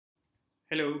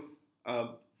Hello,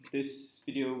 this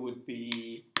video would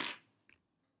be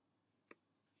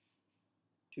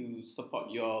to support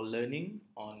your learning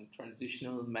on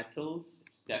transitional metals,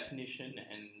 its definition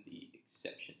and the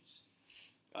exceptions.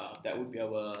 That would be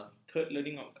our third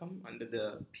learning outcome under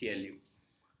the PLU.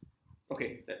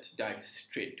 Okay, let's dive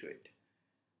straight to it.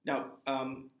 Now,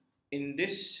 in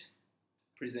this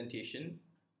presentation,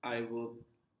 I will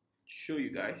show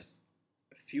you guys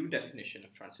a few definitions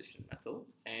of transitional metal,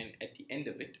 and at the end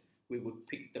of it, we would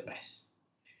pick the best.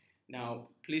 Now,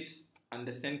 please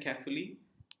understand carefully.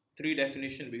 3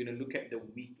 definitions, we're going to look at the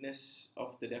weakness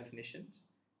of the definitions,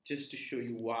 just to show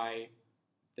you why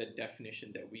the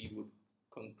definition that we would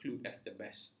conclude as the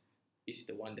best is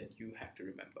the one that you have to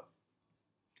remember.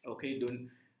 Okay,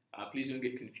 please don't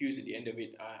get confused at the end of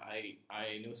it.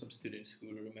 I know some students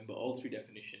who remember all 3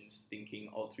 definitions, thinking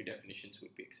all 3 definitions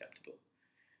would be acceptable.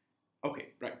 Okay,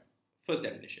 right. First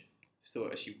definition. So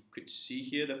as you could see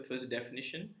here, the first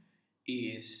definition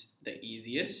is the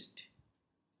easiest,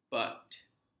 but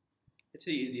it's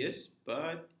the easiest,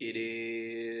 but it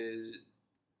is,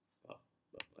 let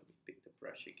me pick the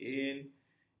brush again.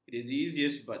 It is the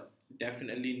easiest, but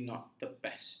definitely not the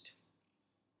best.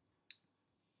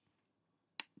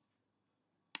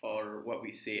 Or what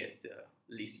we say as the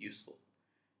least useful.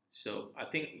 So I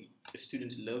think the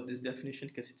students love this definition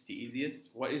because it's the easiest.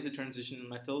 What is a transitional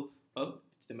metal? Well,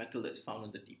 it's the metal that's found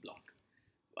on the D block.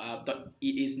 But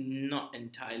it is not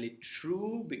entirely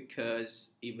true, because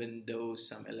even though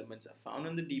some elements are found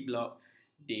on the D block,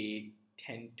 they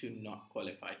tend to not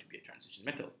qualify to be a transition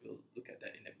metal. We'll look at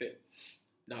that in a bit.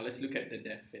 Now let's look at the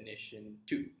definition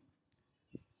 2.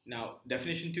 Now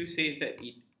definition 2 says that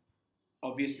it,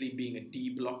 obviously being a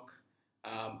D block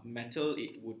metal,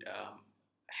 it would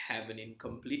have an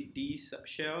incomplete D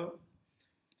subshell,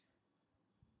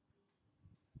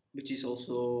 which is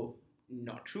also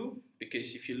not true,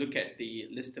 because if you look at the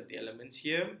list of the elements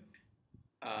here,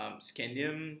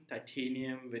 scandium,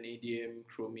 titanium, vanadium,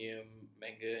 chromium,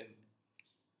 mangan,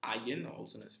 iron,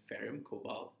 also known as ferrum,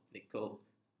 cobalt, nickel,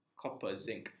 copper,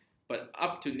 zinc. But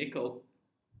up to nickel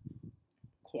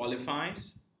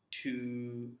qualifies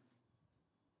to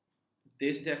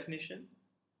this definition,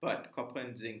 but copper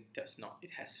and zinc does not. It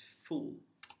has full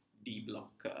D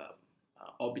block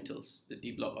orbitals. The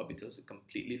D block orbitals are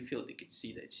completely filled. You can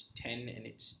see that it's 10 and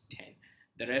it's 10.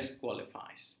 The rest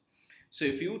qualifies. So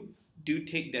if you do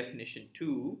take definition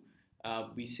 2,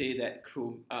 we say that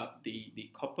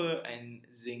the copper and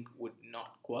zinc would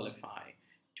not qualify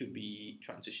to be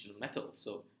transitional metal.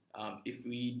 So if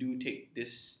we do take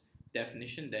this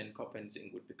definition, then copper and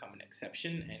zinc would become an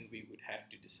exception, and we would have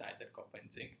to decide that copper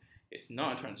and zinc is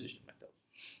not a transitional metal.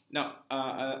 Now,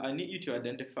 I need you to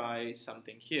identify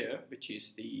something here, which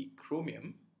is the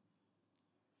chromium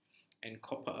and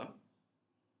copper.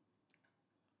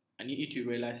 I need you to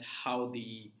realize how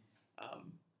the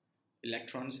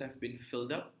electrons have been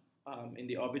filled up in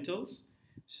the orbitals.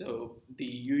 So the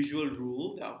usual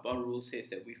rule, the Aufbau rule, says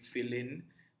that we fill in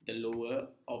the lower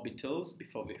orbitals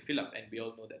before we fill up, and we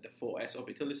all know that the 4s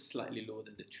orbital is slightly lower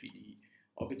than the 3d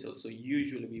orbital. So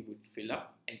usually we would fill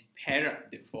up and pair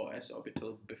up the 4s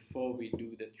orbital before we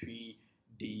do the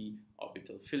 3d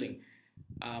orbital filling.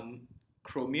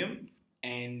 Chromium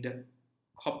and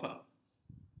copper,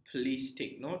 please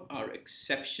take note, are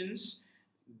exceptions.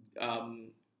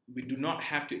 We do not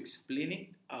have to explain it,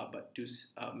 but to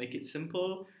make it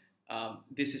simple,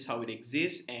 this is how it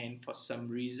exists, and for some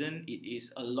reason it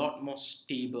is a lot more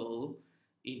stable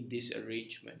in this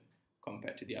arrangement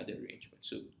compared to the other arrangement.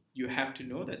 So you have to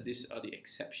know that these are the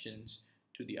exceptions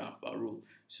to the Aufbau rule.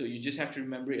 So you just have to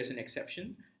remember it as an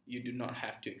exception. You do not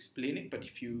have to explain it, but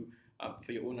if you,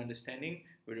 for your own understanding,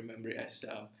 we remember it as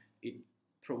it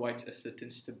provides a certain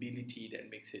stability that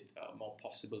makes it more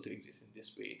possible to exist in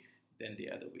this way than the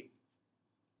other way.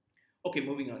 Okay,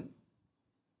 moving on.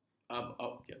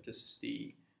 Yeah, this is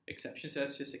the exceptions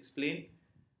as just explained.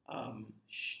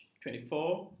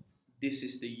 24, this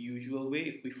is the usual way.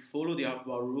 If we follow the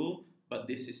Aufbau rule, but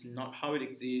this is not how it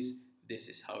exists, this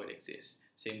is how it exists.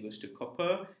 Same goes to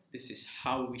copper. This is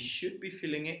how we should be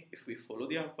filling it if we follow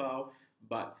the Aufbau,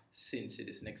 but since it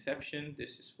is an exception,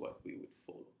 this is what we would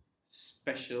follow.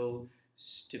 Special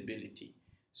stability.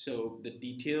 So the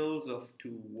details of to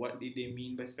what did they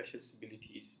mean by special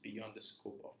stability is beyond the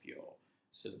scope of your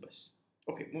syllabus.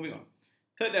 Okay, moving on.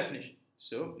 Third definition.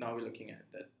 So now we're looking at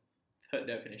the third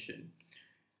definition.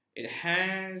 It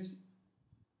has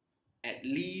at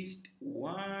least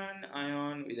one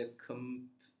ion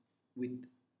with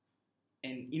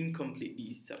an incomplete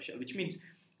D subshell, which means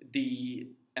the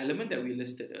element that we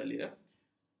listed earlier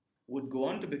would go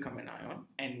on to become an ion,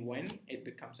 and when it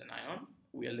becomes an ion,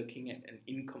 we are looking at an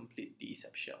incomplete d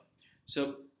subshell.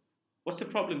 So what's the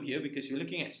problem here? Because you're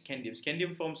looking at scandium.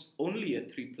 Scandium forms only a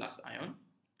 3+ ion.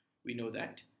 We know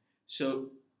that. So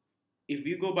if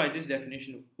we go by this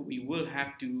definition, we will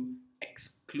have to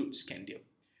exclude scandium.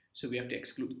 So we have to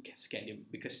exclude scandium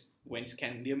because when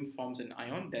scandium forms an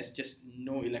ion, there's just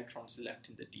no electrons left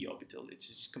in the d orbital. It's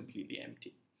just completely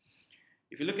empty.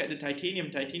 If you look at the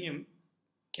titanium, titanium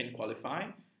can qualify.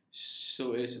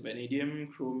 So is vanadium,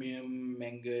 chromium,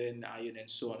 mangan, iron, and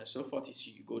so on and so forth as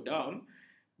you go down.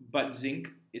 But zinc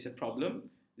is a problem.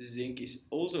 Zinc is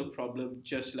also a problem,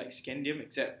 just like scandium,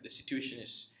 except the situation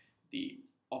is the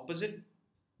opposite.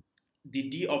 The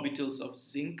d orbitals of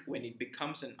zinc, when it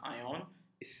becomes an ion,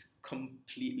 is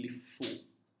completely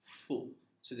full.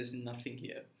 So there's nothing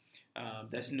here.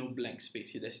 There's no blank space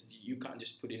here. You can't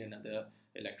just put in another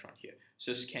electron here.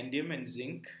 So scandium and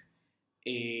zinc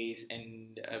is,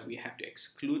 and we have to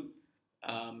exclude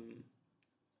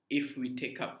if we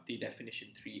take up the definition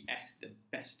 3 as the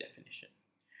best definition.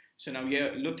 So now we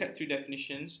have looked at 3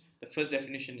 definitions. The first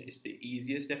definition is the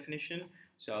easiest definition.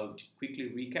 So I'll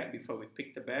quickly recap before we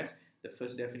pick the best. The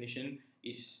first definition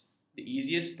is the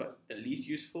easiest but the least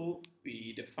useful.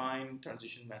 We define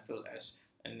transition metal as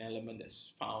an element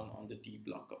that's found on the D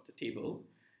block of the table.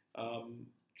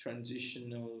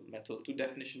 Transitional metal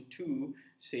definition 2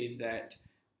 says that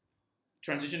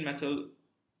transition metal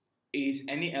is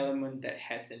any element that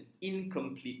has an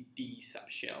incomplete D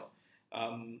subshell.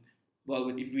 Well,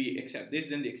 if we accept this,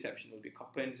 then the exception will be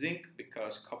copper and zinc,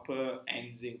 because copper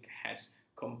and zinc has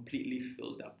completely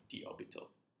filled up D orbital.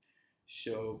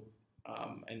 So,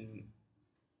 and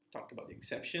talked about the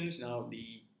exceptions. Now,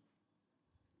 the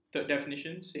third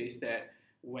definition says that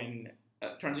when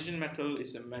transition metal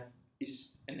is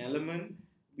an element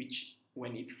which,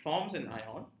 when it forms an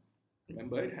ion,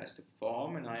 remember it has to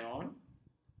form an ion,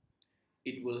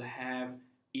 it will have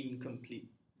incomplete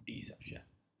D subshell.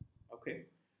 Okay,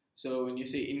 so when you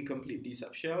say incomplete D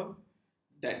subshell,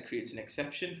 that creates an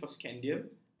exception for scandium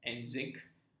and zinc.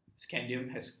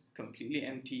 Scandium has completely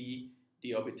empty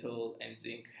D orbital and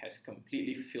zinc has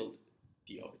completely filled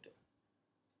D orbital.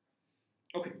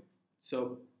 Okay,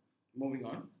 so moving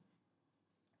on.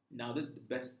 Now that the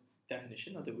best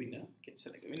definition, or the winner, can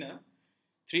select the winner.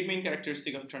 3 main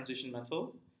characteristics of transition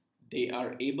metal. They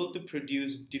are able to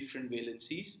produce different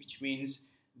valencies, which means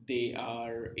they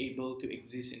are able to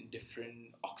exist in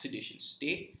different oxidation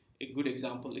state. A good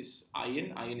example is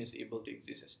iron. Iron is able to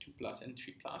exist as 2+ and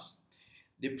 3+.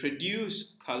 They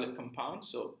produce colored compounds,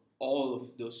 so all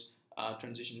of those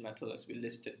transition metal as we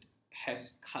listed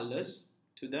has colors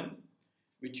to them,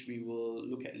 which we will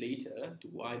look at later to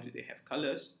why do they have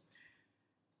colors.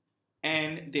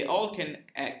 And they all can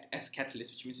act as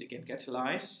catalysts, which means they can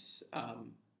catalyze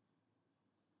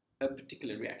a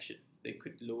particular reaction. They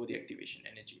could lower the activation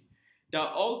energy. Now,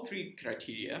 all 3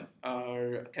 criteria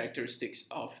are characteristics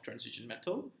of transition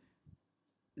metal.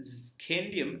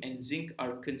 Scandium and zinc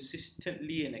are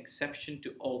consistently an exception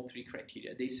to all 3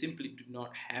 criteria. They simply do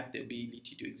not have the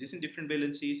ability to exist in different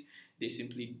valencies. They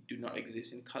simply do not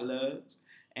exist in colors,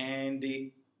 and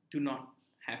they do not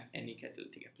have any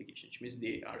catalytic application, which means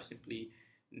they are simply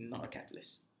not a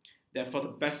catalyst. Therefore, the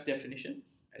best definition,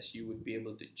 as you would be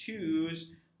able to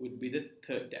choose, would be the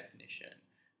third definition,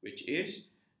 which is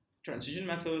transition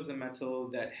metal is a metal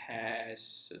that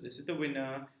has, so this is the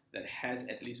winner, that has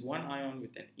at least 1 ion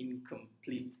with an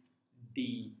incomplete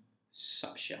D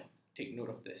subshell. Take note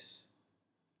of this.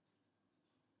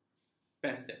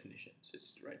 Best definition. So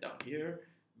it's right down here.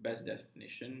 Best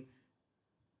definition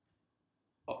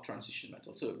of transition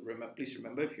metal. So please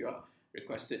remember, if you are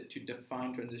requested to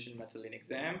define transition metal in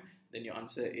exam, then your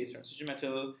answer is transition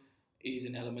metal is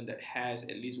an element that has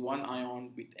at least 1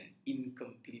 ion with an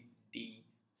incomplete D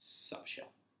subshell.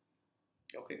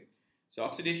 Okay. So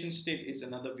oxidation state is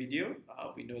another video.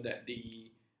 We know that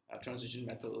the transition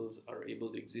metals are able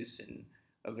to exist in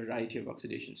a variety of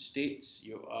oxidation states.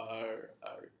 You are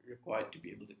required to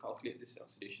be able to calculate this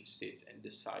oxidation state and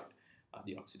decide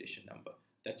the oxidation number.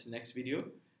 That's the next video.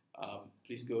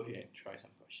 Please go here and try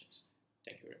some questions.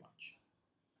 Thank you very much.